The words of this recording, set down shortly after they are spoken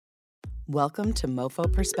Welcome to MoFo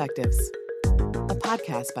Perspectives, a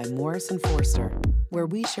podcast by Morrison Foerster, where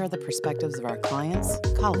we share the perspectives of our clients,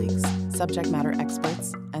 colleagues, subject matter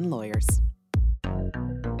experts, and lawyers.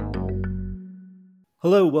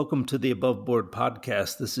 Hello, welcome to the Above Board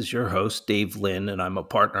podcast. This is your host, Dave Lynn, and I'm a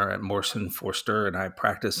partner at Morrison Foerster, and I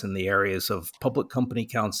practice in the areas of public company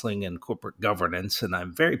counseling and corporate governance. And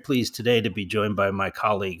I'm very pleased today to be joined by my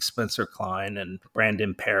colleagues, Spencer Klein and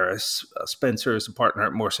Brandon Parris. Spencer is a partner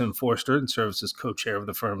at Morrison Foerster and serves as co-chair of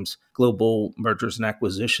the firm's Global Mergers and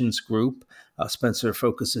Acquisitions Group. Spencer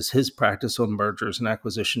focuses his practice on mergers and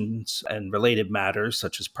acquisitions and related matters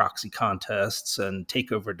such as proxy contests and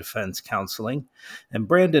takeover defense counseling. And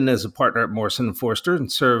Brandon is a partner at Morrison Foerster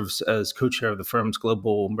and serves as co-chair of the firm's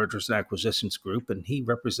Global Mergers and Acquisitions Group. And he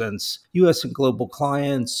represents U.S. and global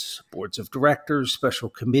clients, boards of directors, special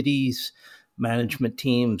committees, management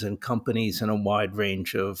teams, and companies in a wide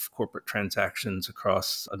range of corporate transactions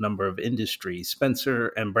across a number of industries. Spencer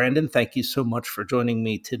and Brandon, thank you so much for joining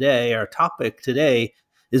me today. Our topic today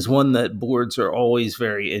is one that boards are always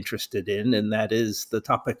very interested in, and that is the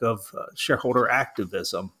topic of shareholder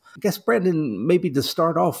activism. I guess, Brandon, maybe to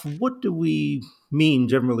start off, what do we mean,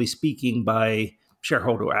 generally speaking, by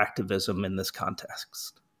shareholder activism in this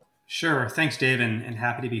context? Sure. Thanks, Dave, and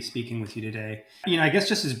happy to be speaking with you today. I guess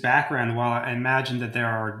just as background, while I imagine that there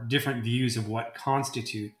are different views of what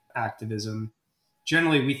constitute activism,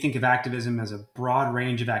 generally we think of activism as a broad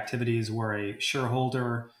range of activities where a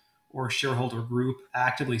shareholder or shareholder group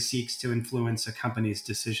actively seeks to influence a company's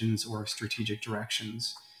decisions or strategic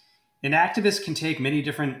directions. And activists can take many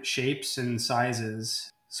different shapes and sizes.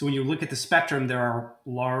 So when you look at the spectrum, there are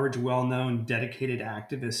large, well-known, dedicated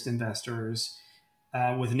activist investors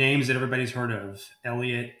with names that everybody's heard of: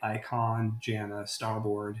 Elliott, Icon, Jana,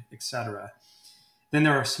 Starboard, etc. Then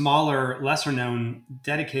there are smaller, lesser-known,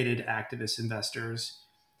 dedicated activist investors,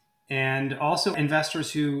 and also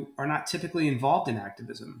investors who are not typically involved in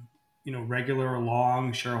activism. Regular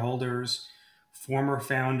long shareholders, former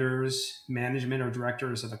founders, management or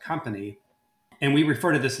directors of a company. And we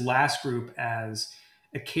refer to this last group as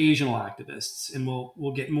occasional activists, and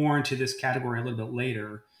we'll get more into this category a little bit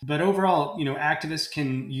later. But overall, activists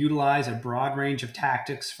can utilize a broad range of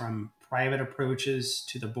tactics, from private approaches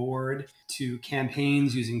to the board, to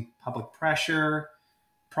campaigns using public pressure,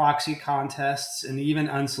 proxy contests, and even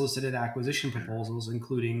unsolicited acquisition proposals,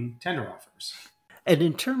 including tender offers. And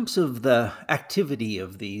in terms of the activity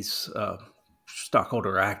of these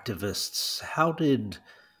stockholder activists, how did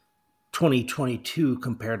 2022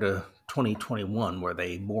 compare to 2021? Were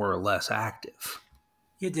they more or less active?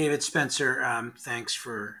 Yeah, David, Spencer, thanks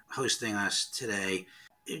for hosting us today.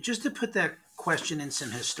 Just to put that question in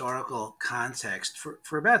some historical context,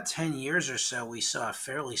 for about 10 years or so, we saw a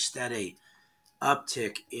fairly steady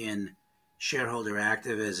uptick in shareholder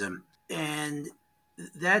activism. And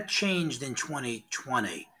that changed in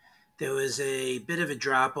 2020. There was a bit of a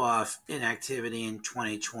drop-off in activity in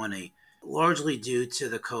 2020, largely due to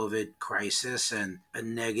the COVID crisis and a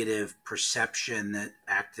negative perception that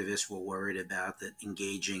activists were worried about, that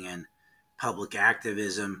engaging in public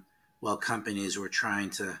activism while companies were trying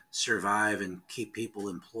to survive and keep people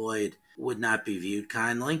employed would not be viewed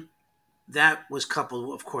kindly. That was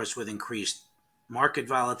coupled, of course, with increased market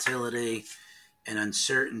volatility and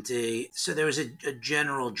uncertainty. So there was a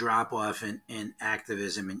general drop-off in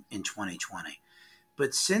activism in 2020.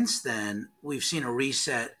 But since then, we've seen a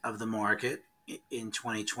reset of the market in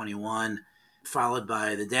 2021, followed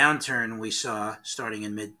by the downturn we saw starting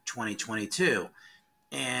in mid-2022.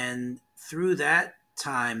 And through that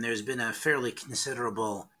time, there's been a fairly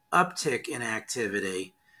considerable uptick in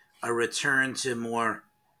activity, a return to more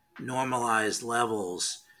normalized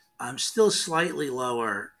levels. Still slightly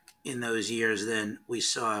lower in those years than we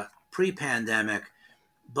saw pre-pandemic,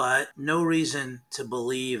 but no reason to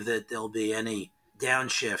believe that there'll be any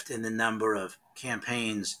downshift in the number of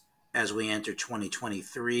campaigns as we enter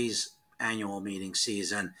 2023's annual meeting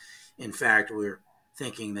season. In fact, we're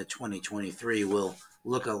thinking that 2023 will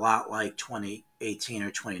look a lot like 2018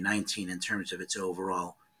 or 2019 in terms of its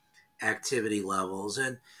overall activity levels.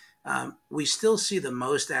 And we still see the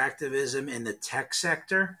most activism in the tech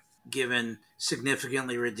sector, given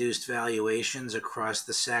significantly reduced valuations across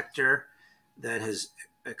the sector that has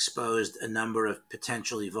exposed a number of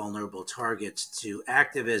potentially vulnerable targets to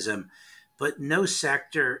activism. But no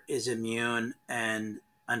sector is immune, and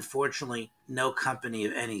unfortunately, no company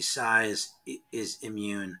of any size is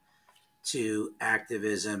immune to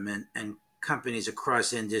activism, and companies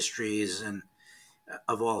across industries and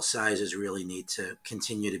of all sizes really need to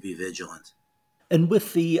continue to be vigilant. And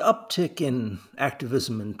with the uptick in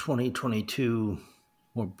activism in 2022,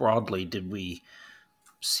 more broadly, did we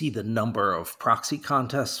see the number of proxy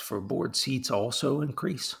contests for board seats also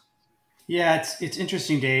increase? Yeah, it's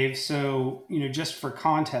interesting, Dave. So, just for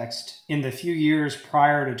context, in the few years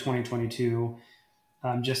prior to 2022,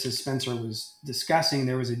 just as Spencer was discussing,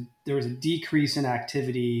 there was a decrease in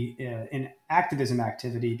activity, in activism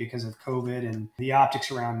activity because of COVID and the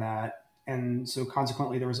optics around that. And so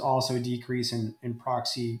consequently, there was also a decrease in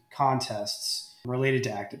proxy contests related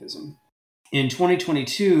to activism. In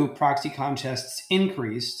 2022, proxy contests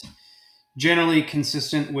increased, generally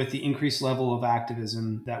consistent with the increased level of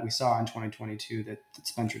activism that we saw in 2022 that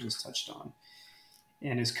Spencer just touched on.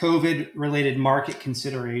 And as COVID-related market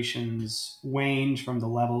considerations waned from the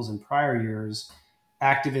levels in prior years,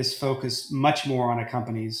 activists focused much more on a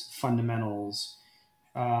company's fundamentals.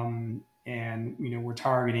 And we're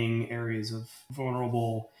targeting areas of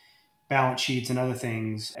vulnerable balance sheets and other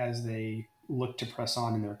things as they look to press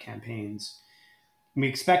on in their campaigns. We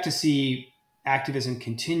expect to see activism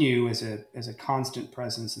continue as a constant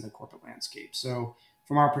presence in the corporate landscape. So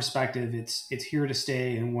from our perspective, it's here to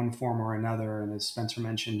stay in one form or another. And as Spencer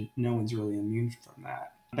mentioned, no one's really immune from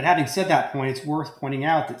that. But having said that point, it's worth pointing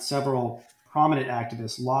out that several prominent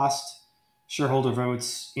activists lost shareholder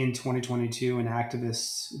votes in 2022, and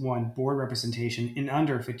activists won board representation in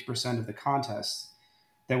under 50% of the contests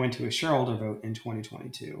that went to a shareholder vote in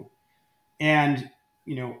 2022. And,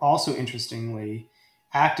 also interestingly,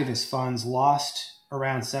 activist funds lost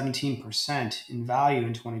around 17% in value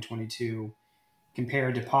in 2022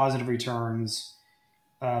 compared to positive returns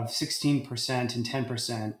of 16% and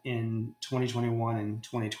 10% in 2021 and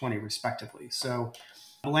 2020, respectively. So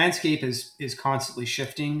the landscape is constantly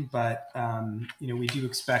shifting, but we do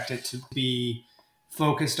expect it to be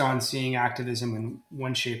focused on seeing activism in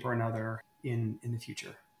one shape or another in the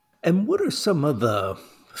future. And what are some of the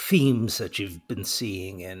themes that you've been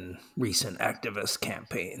seeing in recent activist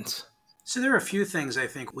campaigns? So there are a few things I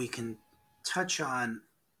think we can touch on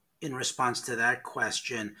in response to that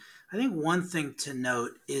question. I think one thing to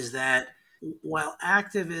note is that while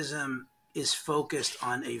activism is focused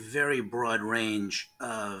on a very broad range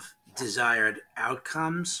of desired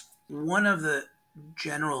outcomes, one of the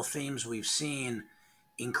general themes we've seen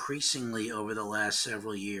increasingly over the last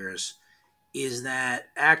several years is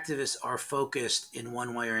that activists are focused in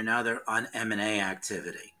one way or another on M&A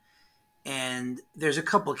activity. And there's a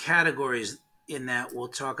couple of categories in that we'll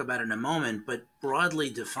talk about in a moment, but broadly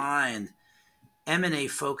defined, M&A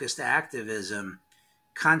focused activism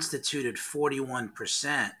constituted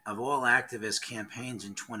 41% of all activist campaigns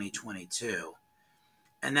in 2022.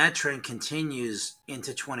 And that trend continues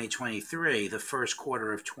into 2023. The first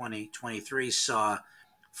quarter of 2023 saw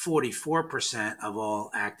 44% of all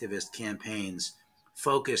activist campaigns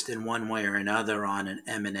focused in one way or another on an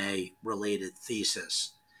M&A related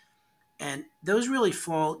thesis. And those really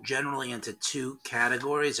fall generally into two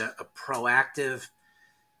categories, a proactive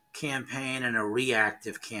campaign and a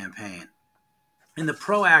reactive campaign. In the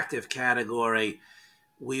proactive category,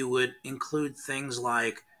 we would include things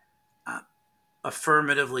like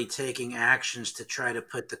affirmatively taking actions to try to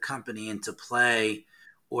put the company into play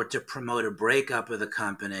or to promote a breakup of the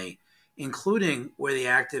company, including where the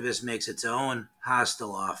activist makes its own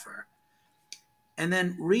hostile offer. And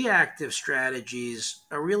then reactive strategies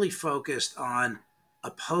are really focused on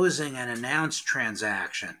opposing an announced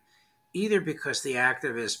transaction, either because the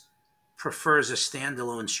activist prefers a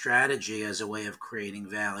standalone strategy as a way of creating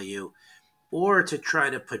value, or to try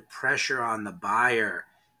to put pressure on the buyer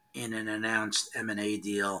in an announced M&A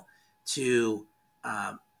deal to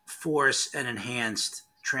force an enhanced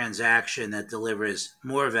transaction that delivers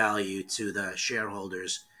more value to the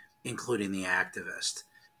shareholders, including the activist.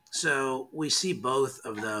 So we see both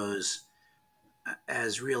of those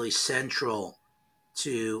as really central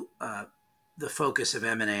to the focus of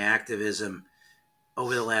M&A activism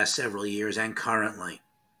over the last several years and currently.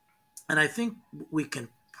 And I think we can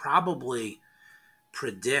probably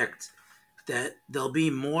predict that there'll be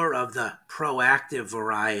more of the proactive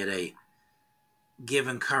variety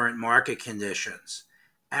given current market conditions.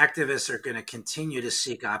 Activists are going to continue to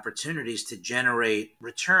seek opportunities to generate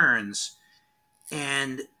returns,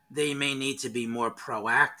 and they may need to be more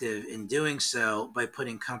proactive in doing so by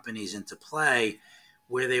putting companies into play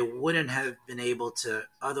where they wouldn't have been able to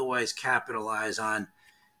otherwise capitalize on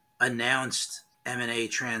announced M&A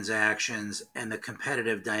transactions and the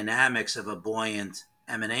competitive dynamics of a buoyant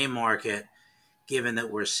M&A market, given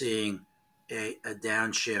that we're seeing a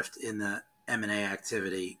downshift in the M&A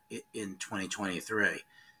activity in 2023.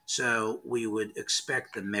 So we would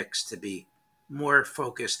expect the mix to be more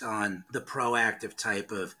focused on the proactive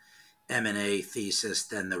type of M&A thesis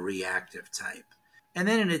than the reactive type. And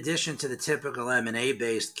then in addition to the typical M&A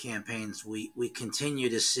based campaigns, we continue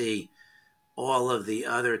to see all of the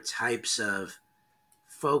other types of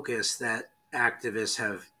focus that activists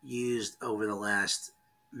have used over the last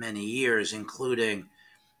many years, including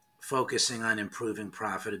focusing on improving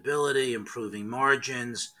profitability, improving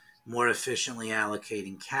margins, more efficiently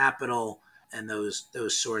allocating capital, and those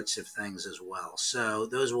sorts of things as well. So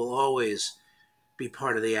those will always be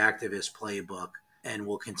part of the activist playbook, and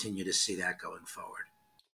we'll continue to see that going forward.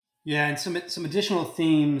 Yeah, and some additional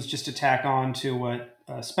themes just to tack on to what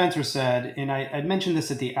Spencer said, and I mentioned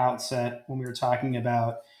this at the outset when we were talking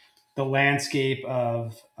about the landscape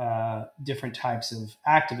of different types of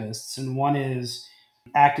activists, and one is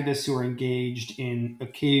activists who are engaged in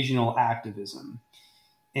occasional activism.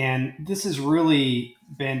 And this has really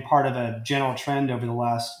been part of a general trend over the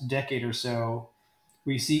last decade or so.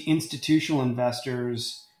 We see institutional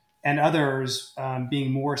investors and others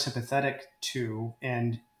being more sympathetic to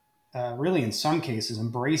and really in some cases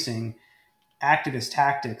embracing activist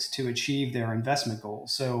tactics to achieve their investment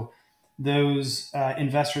goals. So those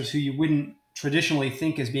investors who you wouldn't traditionally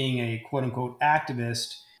think as being a quote unquote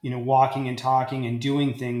activist, walking and talking and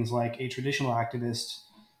doing things like a traditional activist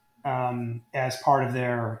as part of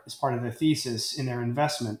their thesis in their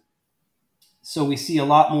investment. So we see a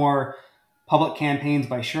lot more public campaigns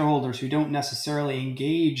by shareholders who don't necessarily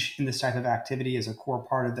engage in this type of activity as a core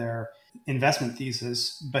part of their investment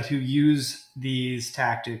thesis, but who use these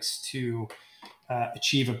tactics to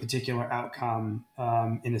achieve a particular outcome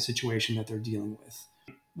in a situation that they're dealing with.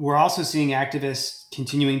 We're also seeing activists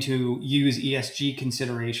continuing to use ESG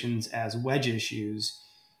considerations as wedge issues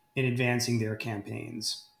in advancing their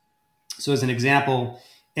campaigns. So as an example,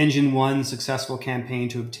 Engine One's successful campaign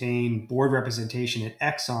to obtain board representation at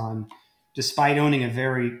Exxon, despite owning a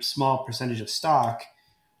very small percentage of stock,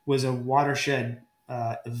 was a watershed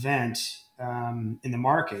event in the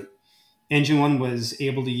market. Engine One was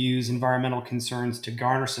able to use environmental concerns to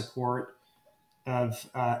garner support of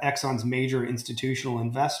Exxon's major institutional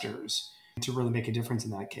investors to really make a difference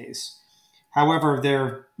in that case. However,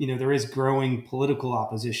 there is growing political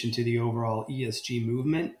opposition to the overall ESG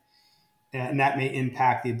movement, and that may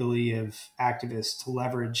impact the ability of activists to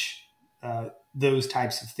leverage those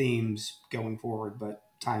types of themes going forward, but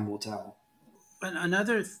time will tell.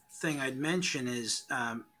 Another thing I'd mention is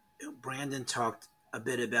Brandon talked a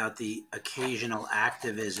bit about the occasional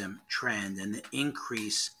activism trend and the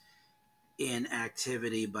increase in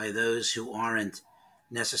activity by those who aren't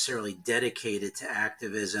necessarily dedicated to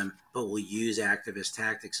activism, but will use activist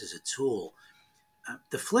tactics as a tool.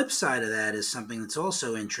 The flip side of that is something that's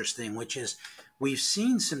also interesting, which is we've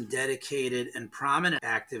seen some dedicated and prominent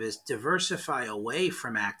activists diversify away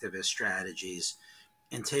from activist strategies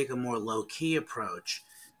and take a more low-key approach.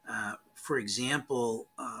 For example,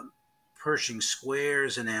 Pershing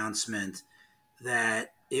Square's announcement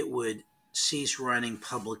that it would cease running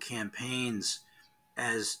public campaigns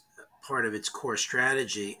as part of its core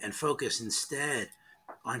strategy and focus instead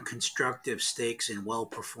on constructive stakes in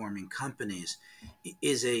well-performing companies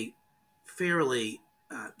is a fairly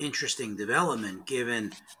interesting development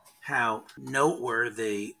given how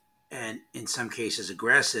noteworthy and in some cases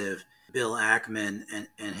aggressive Bill Ackman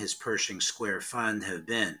and his Pershing Square fund have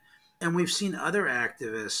been. And we've seen other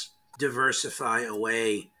activists diversify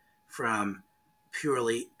away from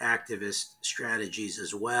purely activist strategies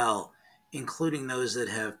as well, including those that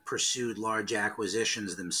have pursued large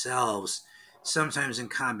acquisitions themselves, sometimes in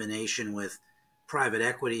combination with private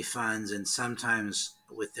equity funds and sometimes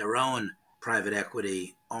with their own private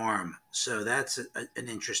equity arm. So that's an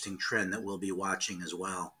interesting trend that we'll be watching as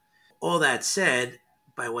well. All that said,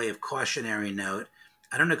 by way of cautionary note,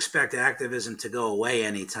 I don't expect activism to go away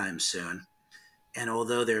anytime soon. And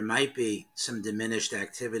although there might be some diminished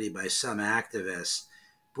activity by some activists,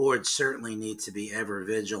 boards certainly need to be ever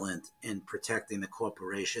vigilant in protecting the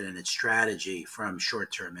corporation and its strategy from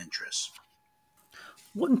short-term interests.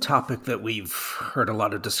 One topic that we've heard a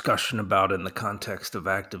lot of discussion about in the context of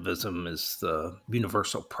activism is the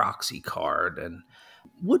universal proxy card. And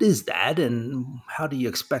what is that, and how do you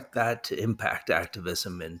expect that to impact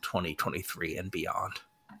activism in 2023 and beyond?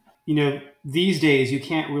 These days you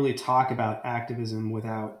can't really talk about activism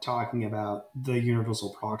without talking about the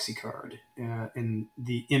universal proxy card and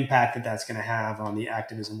the impact that that's going to have on the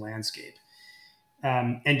activism landscape.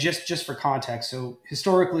 And just for context, so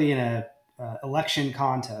historically in a election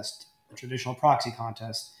contest, a traditional proxy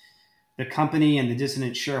contest, the company and the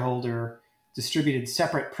dissident shareholder distributed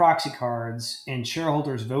separate proxy cards, and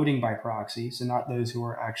shareholders voting by proxy, so not those who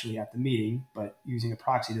are actually at the meeting, but using a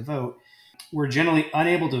proxy to vote, were generally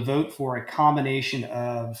unable to vote for a combination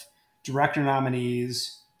of director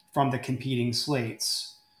nominees, from the competing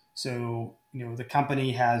slates. So, the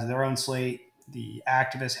company has their own slate, the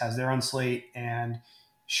activist has their own slate, and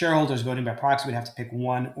shareholders voting by proxy would have to pick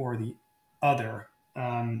one or the other.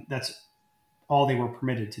 That's all they were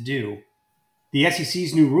permitted to do. The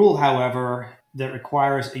SEC's new rule, however, that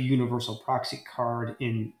requires a universal proxy card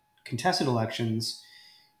in contested elections,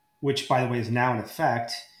 which, by the way, is now in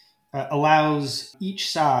effect, allows each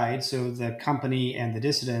side, so the company and the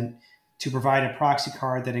dissident, to provide a proxy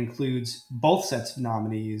card that includes both sets of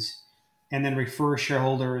nominees and then refer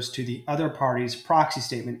shareholders to the other party's proxy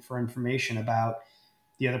statement for information about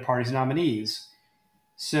the other party's nominees.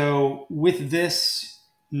 So with this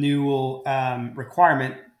new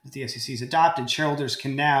requirement that the SEC has adopted, shareholders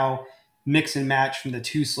can now mix and match from the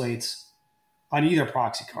two slates on either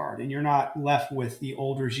proxy card. And you're not left with the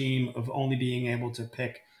old regime of only being able to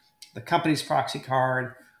pick the company's proxy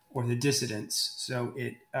card or the dissidents. So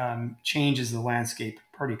it changes the landscape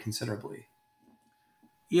pretty considerably.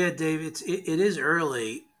 Yeah, Dave, it is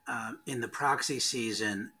early in the proxy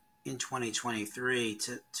season in 2023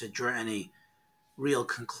 to draw any real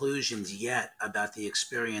conclusions yet about the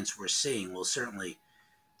experience we're seeing. We'll certainly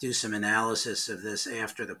do some analysis of this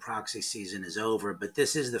after the proxy season is over, but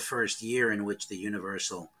this is the first year in which the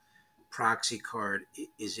universal proxy card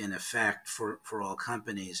is in effect for all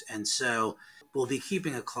companies. And so we'll be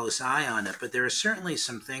keeping a close eye on it, but there are certainly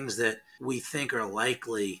some things that we think are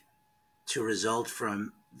likely to result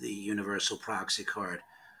from the universal proxy card.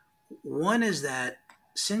 One is that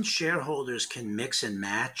since shareholders can mix and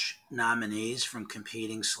match nominees from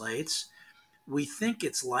competing slates, we think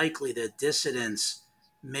it's likely that dissidents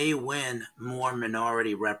may win more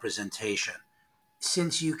minority representation.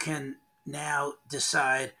 Since you can now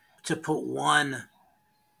decide to put one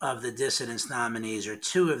of the dissidents' nominees or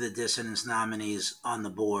two of the dissidents' nominees on the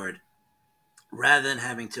board, rather than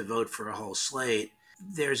having to vote for a whole slate,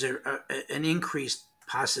 there's an increased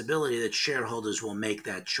possibility that shareholders will make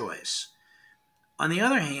that choice. On the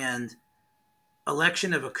other hand,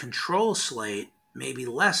 election of a control slate may be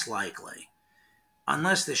less likely,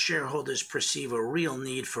 unless the shareholders perceive a real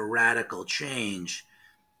need for radical change,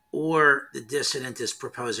 or the dissident is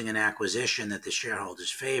proposing an acquisition that the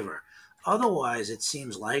shareholders favor. Otherwise, it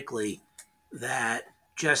seems likely that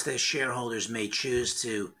just as shareholders may choose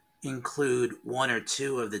to include one or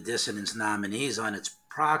two of the dissident's nominees on its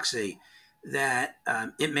proxy, that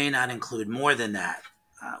it may not include more than that,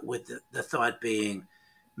 with the thought being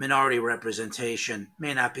minority representation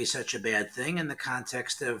may not be such a bad thing in the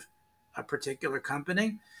context of a particular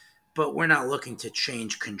company, but we're not looking to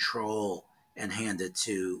change control and hand it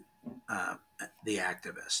to the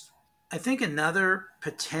activist. I think another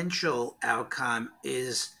potential outcome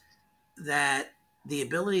is that the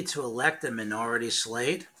ability to elect a minority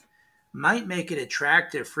slate might make it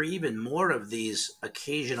attractive for even more of these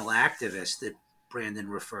occasional activists that Brandon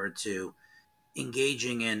referred to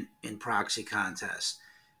engaging in proxy contests,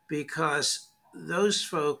 because those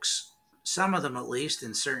folks, some of them at least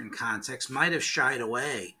in certain contexts, might have shied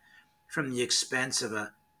away from the expense of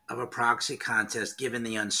a proxy contest given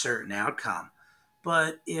the uncertain outcome.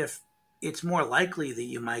 But if it's more likely that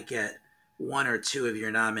you might get one or two of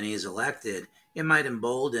your nominees elected, it might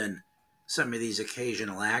embolden some of these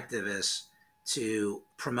occasional activists to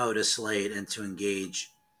promote a slate and to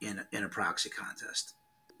engage in a proxy contest.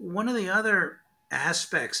 One of the other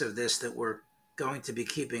aspects of this that we're going to be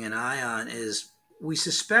keeping an eye on is we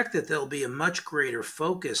suspect that there'll be a much greater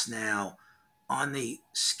focus now on the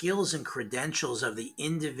skills and credentials of the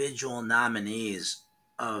individual nominees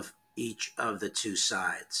of each of the two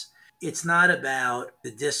sides. It's not about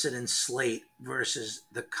the dissident slate versus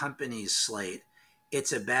the company's slate.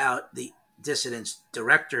 It's about the dissident's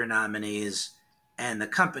director nominees and the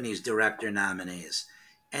company's director nominees.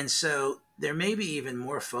 And so there may be even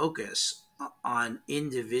more focus on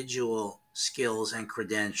individual skills and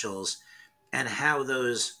credentials and how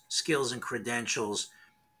those skills and credentials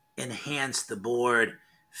enhance the board,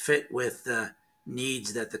 fit with the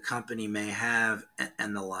needs that the company may have,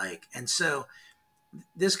 and the like. And so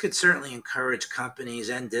this could certainly encourage companies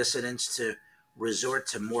and dissidents to resort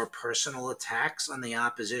to more personal attacks on the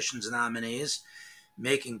opposition's nominees,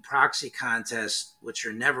 making proxy contests, which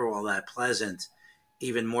are never all that pleasant,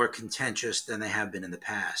 even more contentious than they have been in the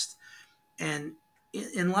past. And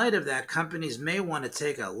in light of that, companies may want to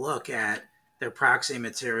take a look at their proxy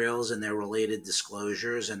materials and their related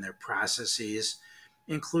disclosures and their processes,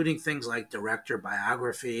 including things like director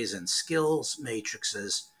biographies and skills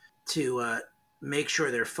matrices, to make sure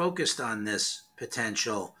they're focused on this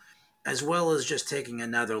potential, as well as just taking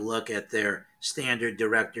another look at their standard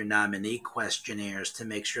director nominee questionnaires to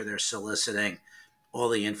make sure they're soliciting all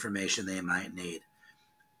the information they might need.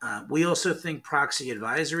 We also think proxy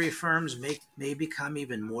advisory firms may become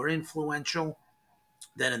even more influential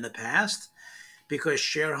than in the past, because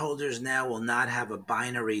shareholders now will not have a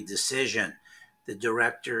binary decision, the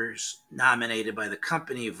directors nominated by the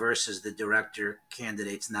company versus the director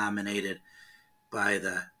candidates nominated by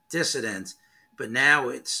the dissident. But now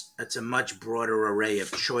it's a much broader array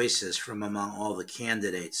of choices from among all the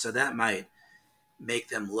candidates. So that might make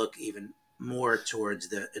them look even more towards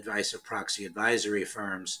the advice of proxy advisory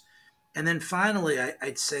firms. And then finally,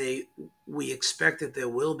 I'd say we expect that there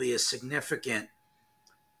will be a significant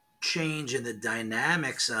change in the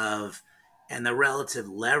dynamics of and the relative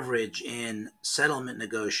leverage in settlement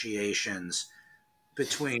negotiations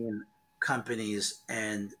between companies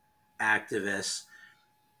and activists.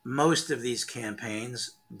 Most of these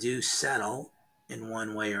campaigns do settle in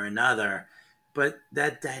one way or another, but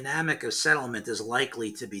that dynamic of settlement is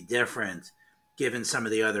likely to be different given some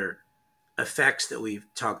of the other effects that we've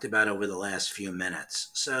talked about over the last few minutes.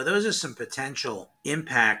 So those are some potential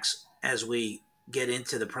impacts as we get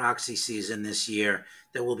into the proxy season this year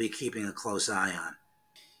that we'll be keeping a close eye on.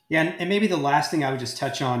 Yeah, and maybe the last thing I would just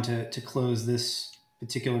touch on to close this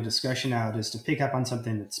particular discussion out is to pick up on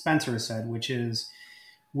something that Spencer said, which is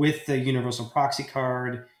with the universal proxy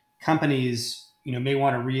card, companies may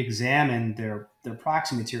want to re-examine their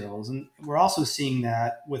proxy materials. And we're also seeing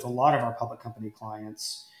that with a lot of our public company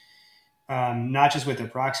clients, not just with their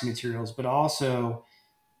proxy materials, but also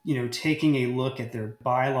taking a look at their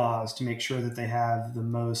bylaws to make sure that they have the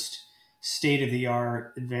most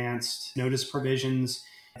state-of-the-art advanced notice provisions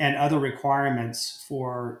and other requirements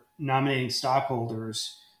for nominating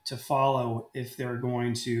stockholders to follow if they're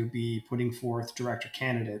going to be putting forth director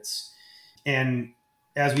candidates. And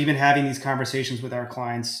as we've been having these conversations with our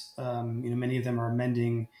clients, many of them are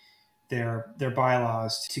amending their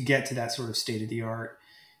bylaws to get to that sort of state-of-the-art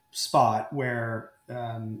spot where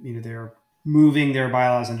they're moving their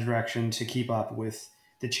bylaws in a direction to keep up with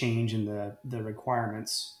the change in the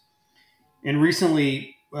requirements. And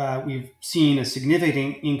recently, we've seen a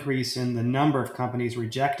significant increase in the number of companies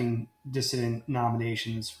rejecting dissident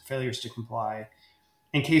nominations for failures to comply,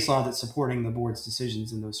 and case law that's supporting the board's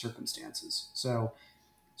decisions in those circumstances. So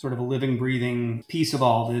sort of a living, breathing piece of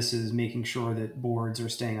all this is making sure that boards are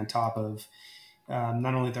staying on top of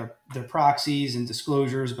not only their proxies and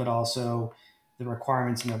disclosures, but also the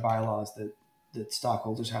requirements in their bylaws that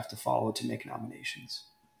stockholders have to follow to make nominations.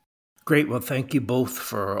 Great. Well, thank you both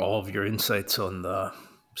for all of your insights on the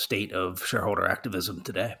state of shareholder activism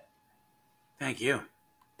today. Thank you.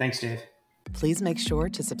 Thanks, Dave. Please make sure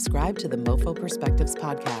to subscribe to the MoFo Perspectives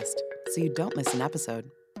podcast so you don't miss an episode.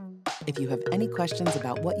 If you have any questions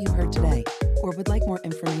about what you heard today or would like more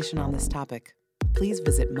information on this topic, please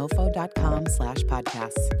visit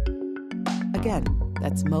mofo.com/podcasts. Again,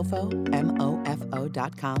 that's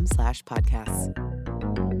mofo.com/podcasts.